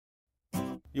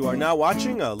You are now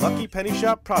watching a Lucky Penny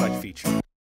Shop product feature.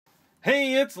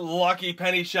 Hey, it's Lucky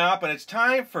Penny Shop, and it's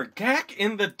time for Gak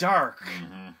in the Dark.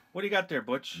 What do you got there,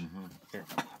 Butch? Here.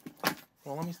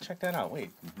 Well, let me check that out.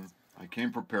 Wait. I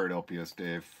came prepared,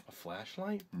 LPS-Dave. A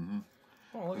flashlight?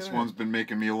 Oh, look This at one's that. been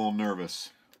making me a little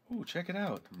nervous. Ooh, check it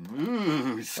out.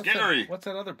 Ooh, scary. What's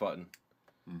that other button?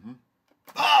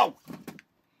 Oh!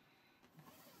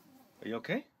 Are you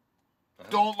okay?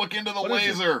 Don't look into the What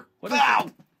is it? laser. What is Ow!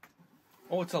 it?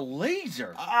 Oh, it's a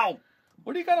laser. Ow!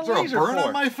 What do you got a Is there laser a burn for?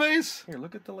 on my face? Here,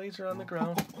 look at the laser on the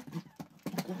ground.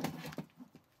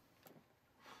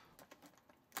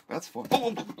 That's fun.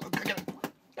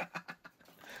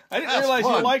 I didn't realize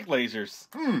you like lasers.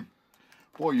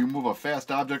 Boy, you move a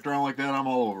fast object around like that, I'm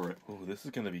all over it. Ooh, this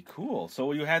is going to be cool.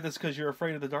 So you had this because you're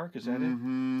afraid of the dark, is that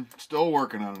it? Still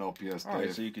working on an LPS, All right,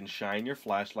 Dave. so you can shine your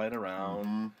flashlight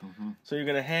around. So you're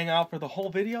going to hang out for the whole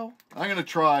video? I'm going to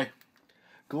try.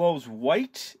 Glows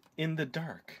white in the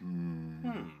dark.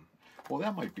 Well,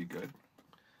 that might be good.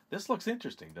 This looks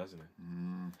interesting, doesn't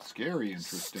it? Scary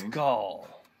interesting. Skull.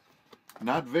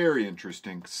 Not very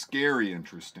interesting. Scary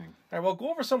interesting. All right, well,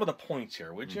 go over some of the points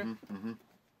here, would you?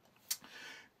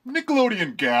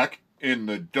 Nickelodeon Gak in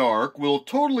the dark will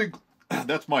totally...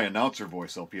 That's my announcer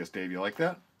voice, LPS-Dave. You like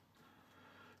that?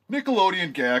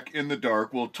 Nickelodeon Gak in the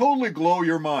dark will totally glow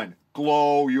your mind.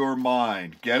 Glow your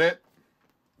mind. Get it?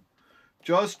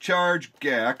 Just charge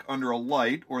Gak under a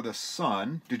light or the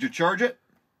sun. Did you charge it?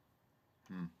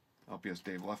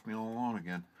 LPS-Dave left me all alone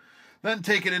again. Then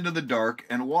take it into the dark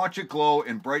and watch it glow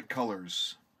in bright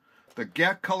colors. The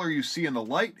Gak color you see in the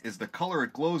light is the color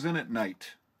it glows in at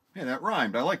night. Yeah, that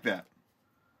rhymed. I like that.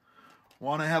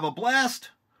 Want to have a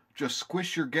blast? Just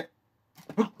squish your Gak...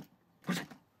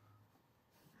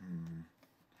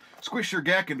 Squish your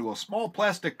Gak into a small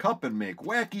plastic cup and make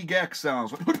wacky Gak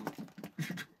sounds.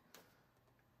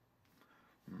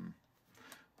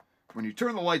 When you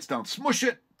turn the lights down, smush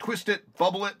it, twist it,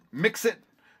 bubble it, mix it.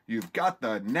 You've got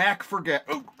the knack for Gak.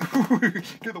 Oh.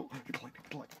 Get the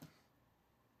light.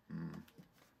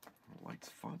 The light's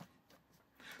fun.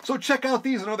 So check out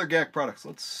these and other Gak products.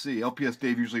 Let's see.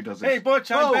 LPS-Dave usually does this. Hey, Butch,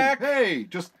 I'm back. Hey,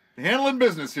 just handling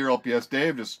business here,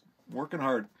 LPS-Dave. Just working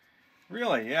hard.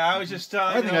 Really? Yeah, I was just...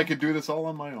 I think I could do this all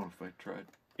on my own if I tried.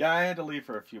 Yeah, I had to leave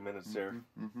for a few minutes there.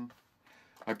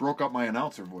 I broke up my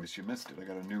announcer voice. You missed it. I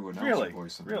got a new announcer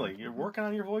voice. Really? You're working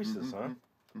on your voices, huh?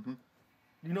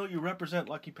 You know, you represent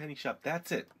Lucky Penny Shop.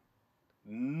 That's it.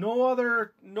 No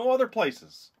other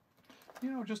places.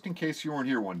 You know, just in case you weren't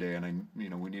here one day and we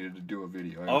needed to do a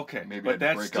video. Okay, maybe but I'd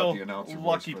that's break still out the announcer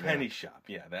Lucky voice for Penny that. Shop.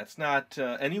 Yeah, that's not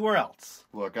anywhere else.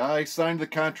 Look, I signed the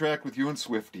contract with you and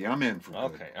Swifty. I'm in for good.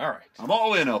 Okay, all right. I'm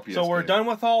all in, LPS. So we're done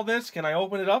with all this. Can I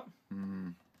open it up?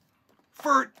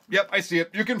 Furt. Yep, I see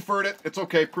it. You can furt it. It's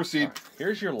okay. Proceed. Right,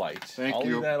 here's your light. Thank I'll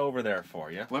you. leave that over there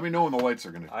for you. Let me know when the lights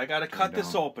are going to... I got to cut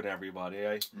this open, everybody.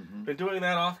 I've been doing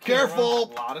that off camera.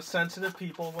 Careful! A lot of sensitive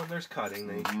people when there's cutting.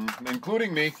 They,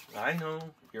 including me. I know.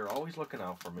 You're always looking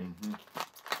out for me.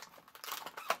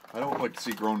 I don't like to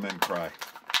see grown men cry.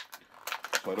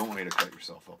 So I don't want you to cut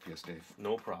yourself, LPS-Dave.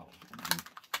 No problem.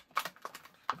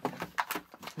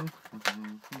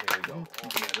 There you go. Oh,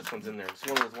 yeah, this one's in there. It's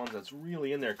one of those ones that's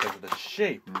really in there because of the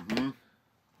shape.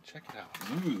 Check it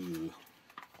out. Ooh.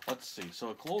 Let's see.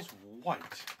 So it glows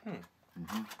white.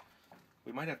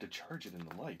 We might have to charge it in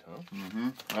the light,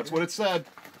 huh? That's what it said.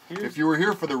 If you were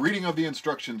here for the reading of the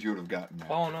instructions, you would have gotten that.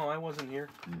 Oh, no, I wasn't here.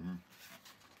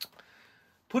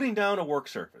 Putting down a work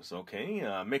surface,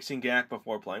 okay. Mixing Gak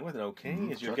before playing with it, okay.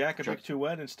 Is your Gak a bit too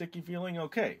wet and sticky feeling?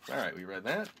 Okay. All right, we read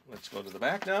that. Let's go to the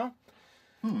back now.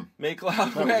 Make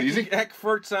loud wacky Gak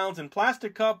furt sounds in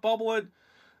plastic cup, bubble it.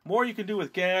 More you can do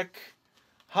with Gak.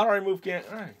 How do I remove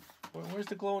Gak? All right. Where's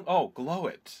the glow? Oh, glow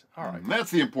it. All right.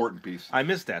 That's the important piece. I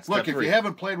missed that. Look, if you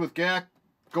haven't played with Gak,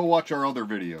 go watch our other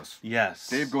videos. Yes.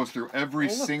 Dave goes through every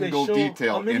look, single they show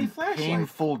detail a mini in flashlight.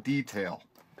 painful detail.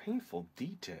 Painful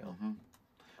detail.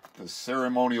 The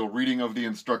ceremonial reading of the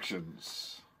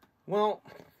instructions. Well,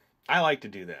 I like to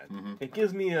do that. It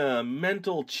gives me a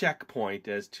mental checkpoint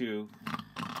as to...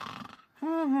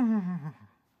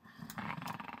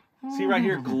 See right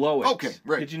here, glow it. Okay,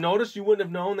 right. Did you notice you wouldn't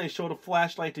have known they showed a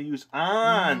flashlight to use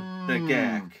on the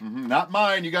Gak? Not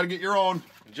mine. You got to get your own.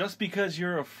 Just because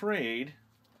you're afraid.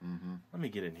 Let me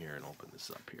get in here and open this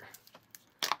up here.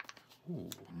 Ooh.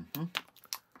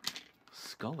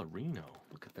 Scullerino.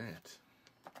 Look at that.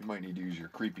 You might need to use your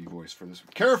creepy voice for this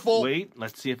one. Careful! Wait,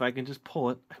 let's see if I can just pull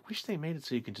it. I wish they made it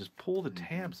so you can just pull the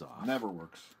tabs off. Never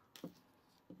works.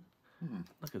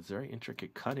 Look, it's very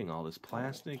intricate cutting all this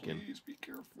plastic. Please be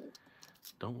careful.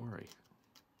 Don't worry.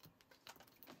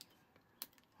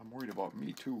 I'm worried about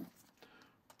me, too.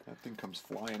 That thing comes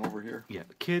flying over here. Yeah,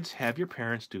 kids, have your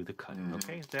parents do the cutting,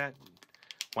 okay? Is that...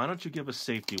 Why don't you give us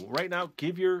safety? Right now,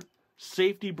 give your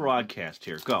safety broadcast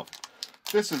here. Go.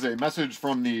 This is a message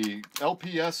from the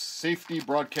LPS Safety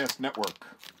Broadcast Network.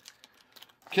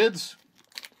 Kids,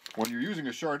 when you're using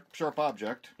a sharp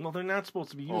object... Well, they're not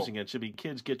supposed to be using it. It should be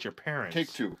kids, get your parents.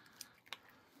 Take two.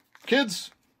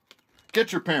 Kids,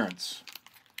 get your parents.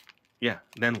 Yeah,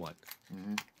 then what?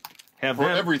 Have For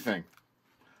them... everything.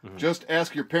 Just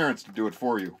ask your parents to do it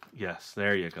for you. Yes,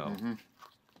 there you go.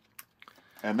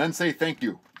 And then say thank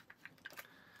you.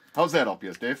 How's that,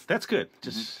 LPS-Dave? That's good.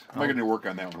 Just I'm going to work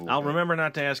on that one a little I'll bit. remember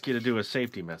not to ask you to do a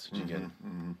safety message again.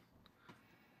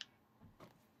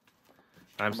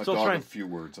 I'm still trying. A few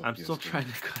words. I'm still trying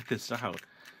to cut this out.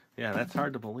 Yeah, that's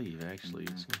hard to believe. Actually,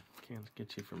 it's, can't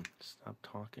get you from stop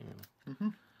talking.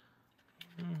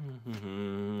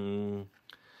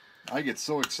 I get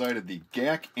so excited. The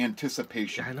GAK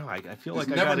anticipation. I know. I feel Just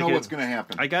like never I gotta know get, what's going to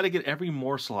happen. I got to get every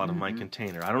morsel out of my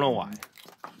container. I don't know why.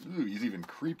 Ooh, he's even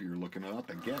creepier looking at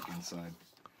the GAK inside.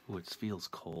 Ooh, it feels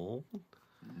cold.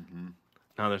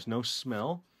 Now there's no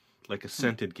smell, like a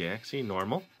scented GAK. See,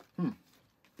 normal.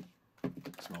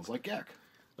 Smells like GAK.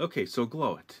 Okay, so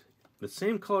glow it. The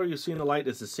same color you see in the light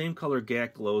is the same color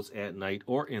GAK glows at night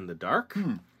or in the dark.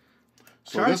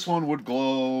 So this one would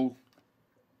glow...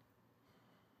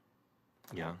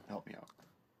 Yeah. Help me out.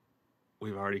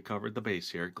 We've already covered the base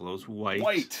here. It glows white.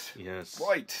 White. Yes.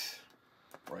 Bright.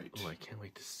 Bright. Oh, I can't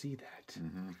wait to see that.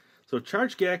 So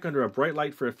charge GAK under a bright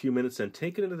light for a few minutes, then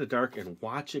take it into the dark and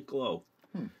watch it glow.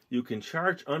 You can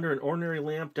charge under an ordinary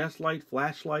lamp, desk light,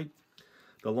 flashlight.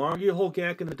 The longer you hold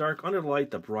GAK in the dark under the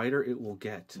light, the brighter it will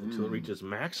get until it reaches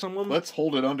maximum. Let's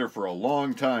hold it under for a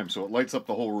long time so it lights up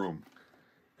the whole room.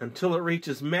 Until it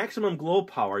reaches maximum glow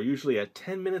power, usually at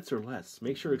 10 minutes or less.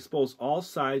 Make sure to expose all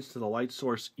sides to the light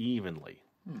source evenly.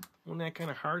 Isn't that kind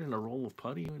of hard in a roll of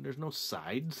putty when there's no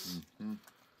sides? All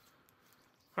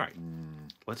right,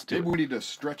 let's do it. Maybe we need to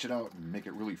stretch it out and make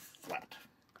it really flat.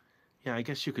 Yeah, I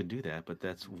guess you could do that, but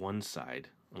that's one side,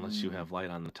 unless you have light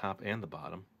on the top and the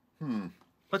bottom.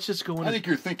 Let's just go in. I think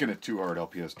you're thinking it too hard,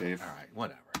 LPS-Dave. All right,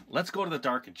 whatever. Let's go to the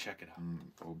dark and check it out.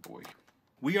 Oh, boy.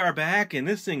 We are back, and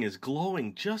this thing is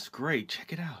glowing just great.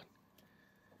 Check it out.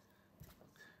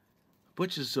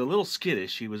 Butch is a little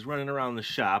skittish. He was running around the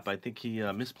shop. I think he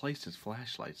misplaced his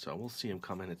flashlight, so we'll see him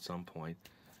come in at some point.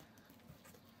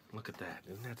 Look at that.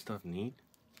 Isn't that stuff neat?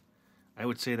 I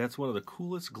would say that's one of the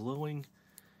coolest glowing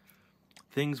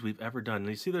things we've ever done. And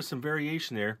you see there's some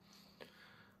variation there.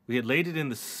 We had laid it in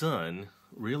the sun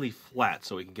really flat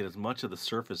so we can get as much of the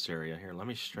surface area. Here, let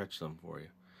me stretch them for you.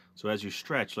 So as you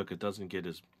stretch, look, it doesn't get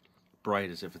as bright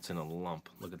as if it's in a lump.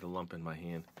 Look at the lump in my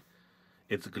hand.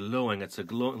 It's glowing. It's a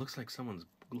glow. It looks like someone's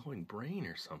glowing brain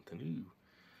or something. Ooh,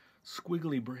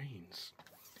 squiggly brains.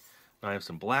 Now I have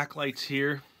some black lights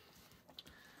here.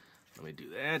 Let me do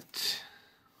that.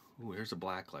 Ooh, here's a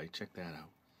black light. Check that out.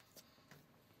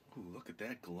 Ooh, look at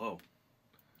that glow.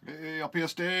 Hey,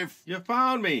 LPS-Dave. You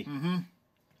found me.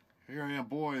 Here I am.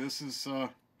 Boy, this is...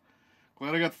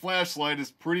 glad I got the flashlight.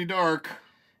 It's pretty dark.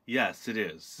 Yes, it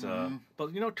is.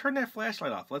 But, you know, turn that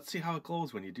flashlight off. Let's see how it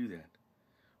glows when you do that.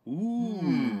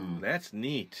 Ooh, that's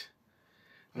neat.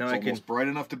 That's now I almost bright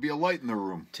enough to be a light in the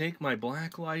room. Take my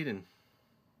black light and...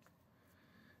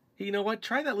 Hey, you know what?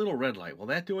 Try that little red light. Will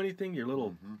that do anything? Your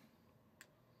little...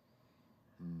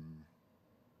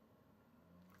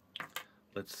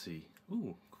 Let's see.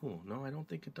 Ooh, cool. No, I don't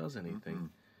think it does anything.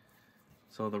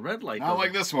 So the red light... I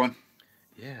like this one.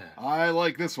 Yeah. I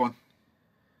like this one.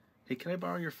 Hey, can I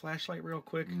borrow your flashlight real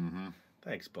quick?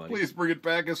 Thanks, buddy. Please bring it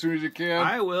back as soon as you can.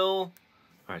 I will.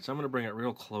 All right, so I'm going to bring it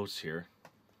real close here.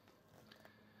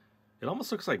 It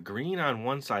almost looks like green on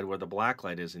one side where the black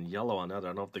light is and yellow on the other. I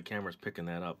don't know if the camera's picking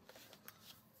that up.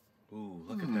 Ooh,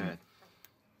 look at that.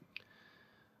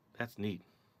 That's neat.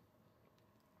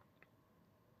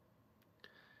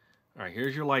 All right,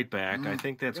 here's your light back. I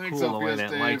think that's Thanks, cool the way that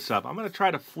LPS-Dave. lights up. I'm going to try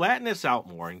to flatten this out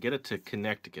more and get it to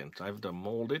connect again. So I have to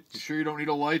mold it. You sure you don't need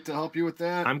a light to help you with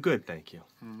that? I'm good, thank you.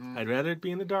 I'd rather it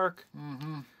be in the dark.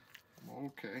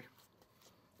 Okay.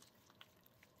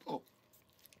 Oh.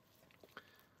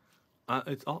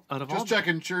 It's all out of all. Just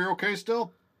checking. Sure you're okay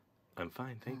still? I'm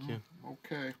fine, thank you.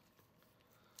 Okay.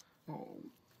 Oh.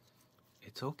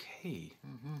 It's okay.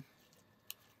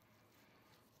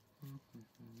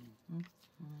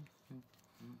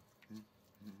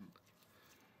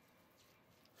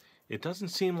 It doesn't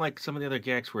seem like some of the other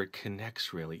GAKs where it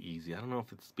connects really easy. I don't know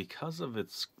if it's because of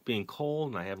it's being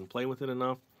cold and I haven't played with it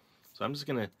enough. So I'm just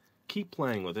going to keep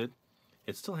playing with it.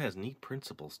 It still has neat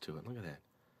principles to it. Look at that.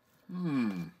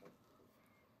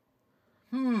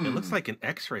 It looks like an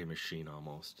X-ray machine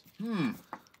almost. I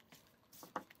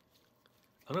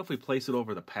don't know if we place it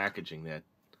over the packaging, that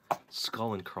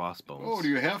skull and crossbones. Oh, do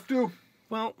you have to?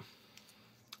 Well,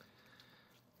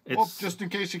 it's... just in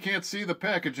case you can't see the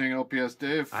packaging,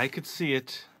 LPS-Dave. I could see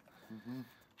it.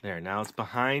 There, now it's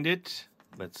behind it.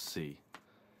 Let's see.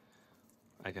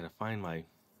 I gotta find my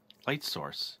light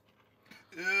source.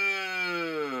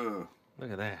 Ew.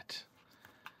 Look at that.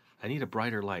 I need a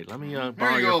brighter light. Let me There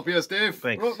borrow you your... go, LPS-Dave.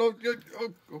 Thanks. Oh,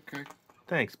 okay.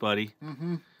 Thanks, buddy.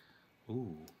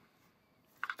 Ooh.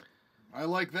 I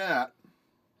like that.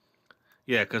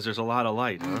 Yeah, because there's a lot of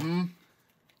light, huh?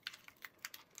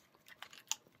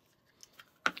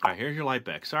 All right, here's your light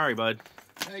back. Sorry, bud.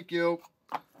 Thank you.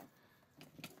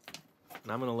 And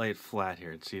I'm going to lay it flat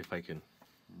here and see if I can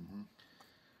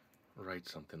write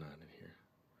something on it here.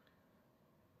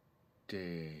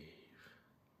 Dave.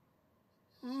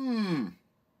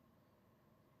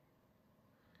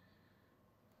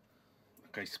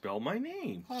 Look, I spelled my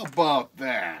name. How about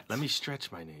that? Let me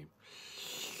stretch my name.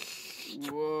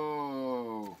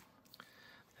 Whoa.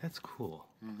 That's cool.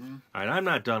 All right, I'm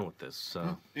not done with this.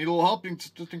 Need a little helping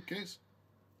just in case?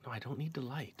 No, I don't need the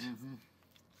light.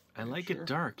 I like it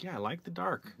dark. Yeah, I like the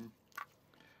dark. I'm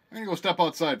going to go step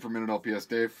outside for a minute,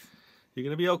 LPS-Dave. You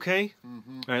going to be okay?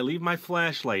 All right, leave my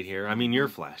flashlight here. I mean, your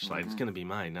flashlight. It's going to be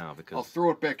mine now because... I'll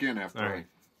throw it back in after. All right.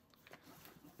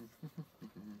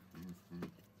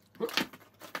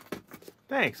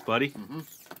 Thanks, buddy.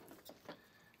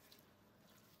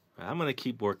 I'm going to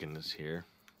keep working this here.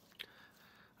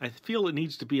 I feel it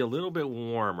needs to be a little bit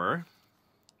warmer.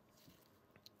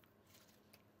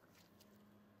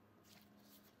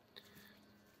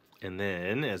 And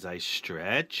then as I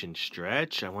stretch and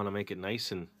stretch, I want to make it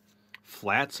nice and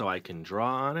flat so I can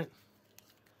draw on it.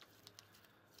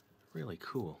 Really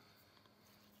cool.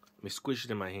 Let me squish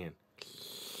it in my hand.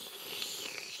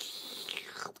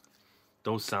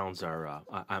 Those sounds are,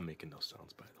 I'm making those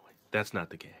sounds, by the way. That's not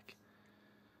the gag.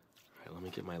 All right, let me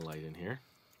get my light in here.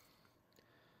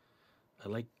 I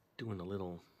like doing a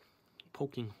little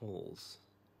poking holes.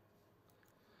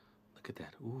 Look at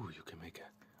that. Ooh, you can make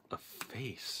a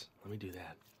face. Let me do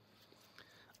that.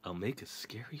 I'll make a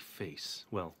scary face.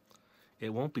 Well, it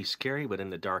won't be scary, but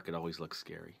in the dark it always looks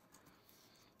scary.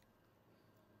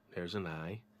 There's an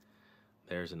eye.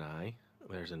 There's an eye.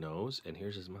 There's a nose. And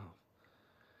here's his mouth.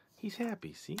 He's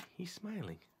happy, see? He's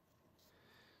smiling.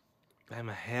 I'm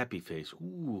a happy face.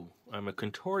 Ooh, I'm a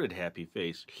contorted happy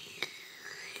face.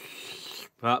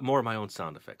 More of my own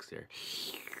sound effects there.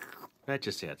 That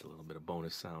just adds a little bit of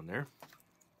bonus sound there.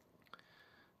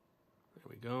 There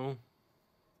we go.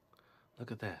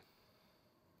 Look at that.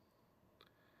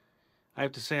 I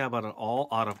have to say about it all,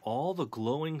 out of all the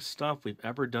glowing stuff we've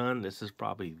ever done, this is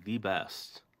probably the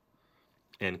best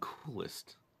and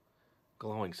coolest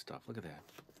glowing stuff. Look at that.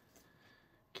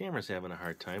 Camera's having a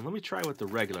hard time. Let me try with the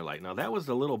regular light. Now, that was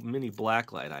the little mini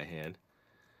black light I had.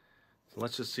 So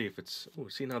let's just see if it's... Ooh,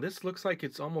 see, now this looks like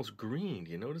it's almost green.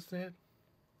 Do you notice that?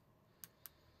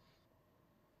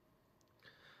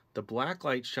 The black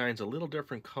light shines a little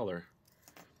different color.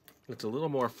 It's a little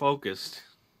more focused.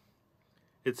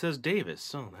 It says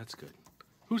Davis. Oh, that's good.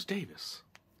 Who's Davis?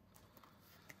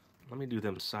 Let me do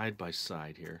them side by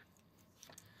side here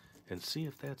and see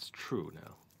if that's true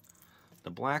now. The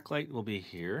black light will be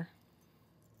here,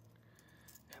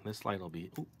 and this light will be,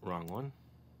 ooh, wrong one.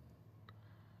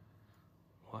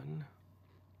 1,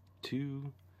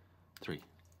 2, 3.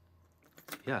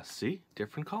 Yeah, see?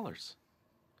 Different colors.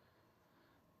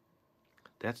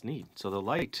 That's neat. So the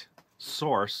light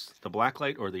source, the black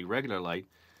light or the regular light,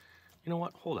 you know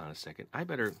what? Hold on a second. I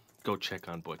better go check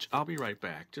on Butch. I'll be right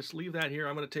back. Just leave that here.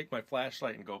 I'm going to take my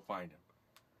flashlight and go find him.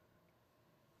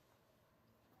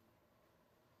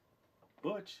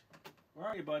 Butch, where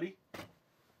are you, buddy?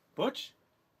 Butch?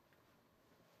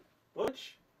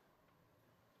 Butch?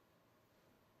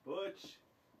 Butch?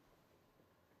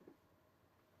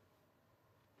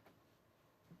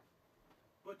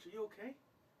 Butch, are you okay?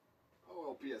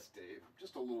 Oh, LPS-Dave,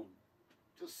 just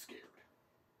scared.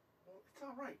 Well, it's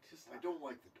all right. I don't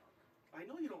like the dark. I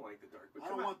know you don't like the dark, but I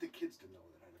don't want the kids to know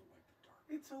that I don't like the dark.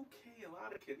 It's okay. A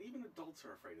lot of kids, even adults,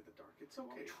 are afraid of the dark. It's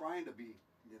okay. I'm trying to be,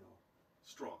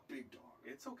 strong. Big dog.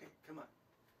 It's okay. Come on.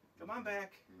 Come on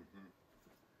back.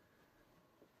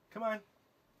 Come on.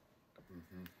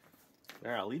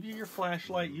 There, I'll leave you your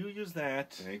flashlight. You use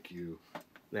that. Thank you.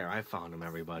 There, I found him,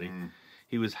 everybody.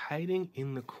 He was hiding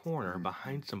in the corner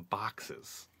behind some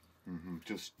boxes.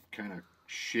 Just kind of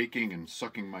shaking and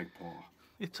sucking my paw.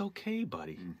 It's okay,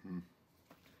 buddy.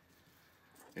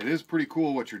 It is pretty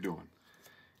cool what you're doing.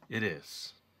 It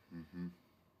is.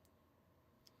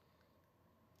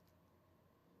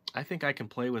 I think I can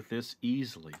play with this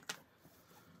easily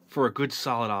for a good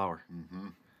solid hour.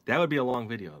 That would be a long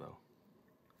video, though.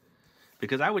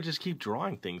 Because I would just keep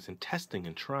drawing things and testing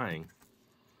and trying.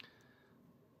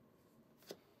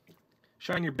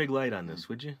 Shine your big light on this,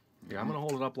 would you? Here, I'm going to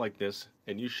hold it up like this,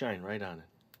 and you shine right on it.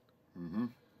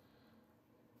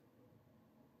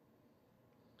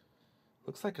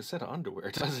 Looks like a set of underwear,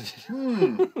 doesn't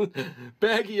it?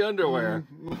 Baggy underwear.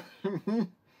 All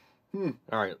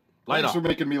right, light off. Thanks for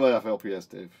making me laugh,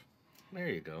 LPS-Dave. There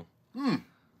you go. Boy,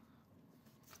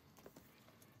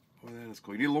 that is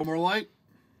cool. You need a little more light?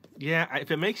 Yeah, if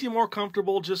it makes you more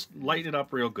comfortable, just light it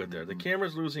up real good there. The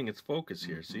camera's losing its focus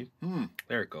here, see?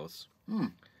 There it goes.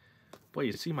 Boy,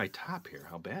 you see my top here,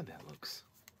 how bad that looks.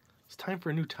 It's time for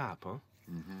a new top, huh?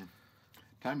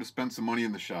 Time to spend some money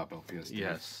in the shop, LPS-Dave.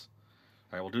 Yes.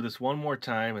 All right, we'll do this one more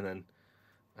time, and then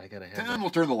I got to have... Then we'll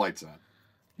turn the lights on.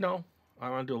 No, I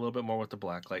want to do a little bit more with the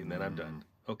black light, and then I'm done.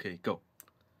 Okay, go.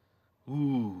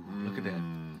 Ooh, look at that.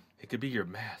 It could be your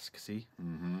mask, see?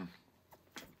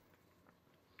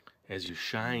 As you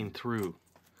shine through.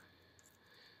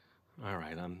 All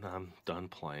right, I'm done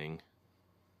playing.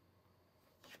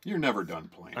 You're never done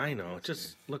playing. I know, it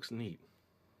just looks neat.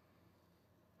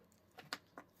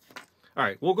 All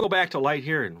right, we'll go back to light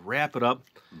here and wrap it up.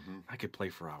 I could play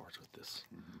for hours with this.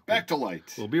 Back to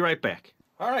light. We'll be right back.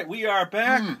 All right, we are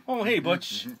back. Oh, hey,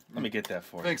 Butch. Let me get that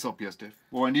for you. Thanks, LPS-Dave.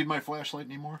 Will I need my flashlight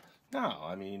anymore? No,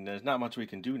 I mean, there's not much we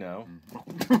can do now.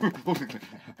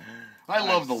 I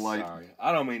love the light. Sorry,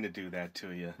 I don't mean to do that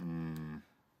to you.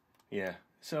 Yeah,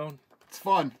 so... It's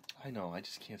fun. I know, I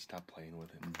just can't stop playing with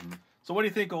it. So what do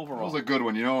you think overall? That was a good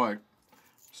one. You know, I'm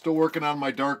still working on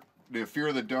my the fear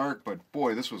of the dark, but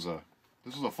boy, this was a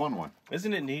fun one.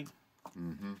 Isn't it neat?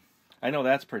 I know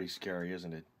that's pretty scary,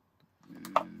 isn't it?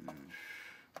 All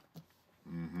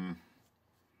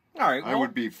right. Well, I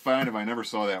would be fine if I never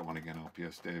saw that one again,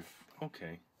 LPS-Dave.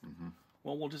 Okay.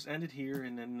 Well, we'll just end it here,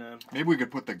 and then... maybe we could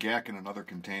put the GAK in another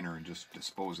container and just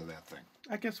dispose of that thing.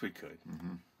 I guess we could.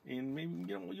 And maybe,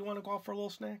 you want to go out for a little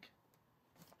snack?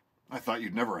 I thought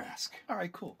you'd never ask. All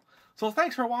right, cool. So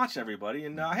thanks for watching, everybody.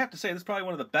 And I have to say, this is probably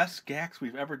one of the best GAKs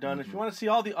we've ever done. If you want to see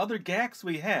all the other GAKs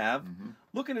we have,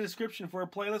 look in the description for a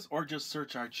playlist or just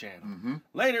search our channel.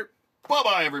 Later.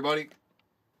 Bye-bye, everybody.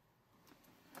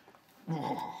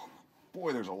 Oh,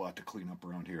 boy, there's a lot to clean up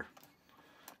around here.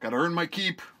 Got to earn my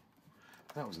keep.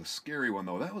 That was a scary one,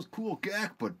 though. That was cool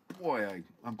GAK, but boy,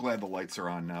 I'm glad the lights are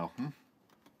on now.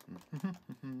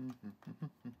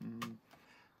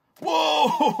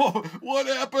 Whoa! What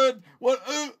happened? What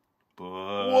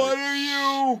are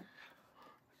you?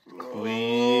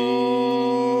 Clean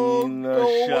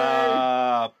the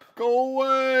shop. Go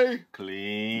away.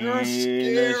 Clean You're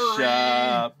scary. the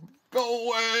shop. Go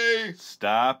away.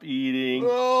 Stop eating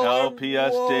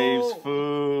LPS-Dave's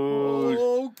food.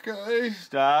 Okay.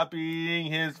 Stop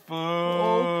eating his food.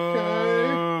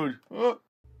 Okay.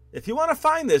 If you want to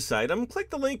find this item, click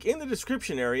the link in the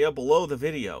description area below the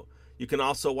video. You can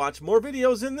also watch more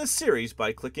videos in this series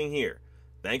by clicking here.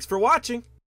 Thanks for watching.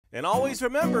 And always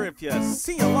remember, if you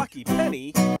see a lucky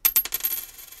penny,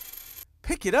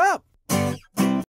 pick it up.